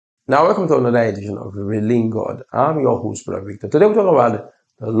Now, welcome to another edition of Revealing God. I'm your host, Brother Victor. Today, we talk about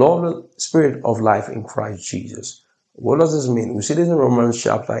the law of the Spirit of life in Christ Jesus. What does this mean? We see this in Romans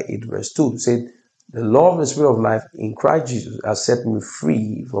chapter 8, verse 2. It said, the law of the Spirit of life in Christ Jesus has set me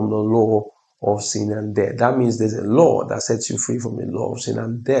free from the law of sin and death. That means there's a law that sets you free from the law of sin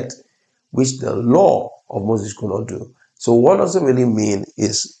and death, which the law of Moses could not do. So what does it really mean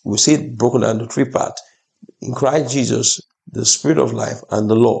is we see it broken down into three parts. In Christ Jesus, the Spirit of life and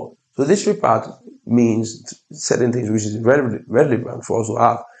the law. So this three part means certain things which is very relevant for us to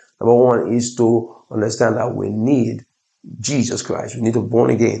have. Number one is to understand that we need Jesus Christ. We need to be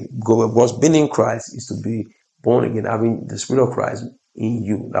born again. What's been in Christ is to be born again, having the Spirit of Christ in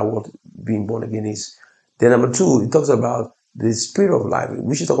you. That's what being born again is. Then number two, it talks about the Spirit of life.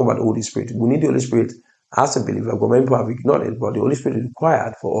 We should talk about the Holy Spirit. We need the Holy Spirit as a believer. But many people have ignored it, but the Holy Spirit is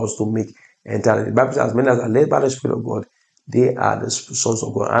required for us to make eternity. The Bible says, as many as are led by the Spirit of God, they are the sons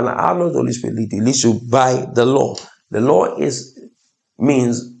of God. And how does the Holy Spirit lead you? It leads you by the law. The law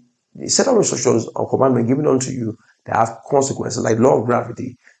means a set of instructions or commandment given unto you that have consequences, like law of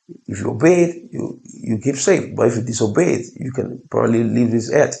gravity. If you obey it, you keep safe. But if you disobey it, you can probably leave this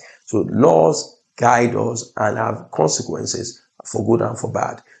earth. So laws guide us and have consequences for good and for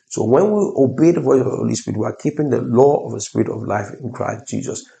bad. So when we obey the voice of the Holy Spirit, we are keeping the law of the Spirit of life in Christ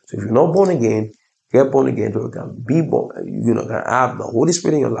Jesus. So if you're not born again, get born again so you can be born, can have the Holy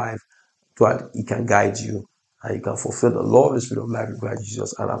Spirit in your life so that He can guide you and you can fulfill the law of the Spirit of life in Christ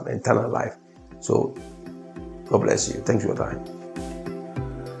Jesus and have eternal life. So God bless you. Thanks for your time.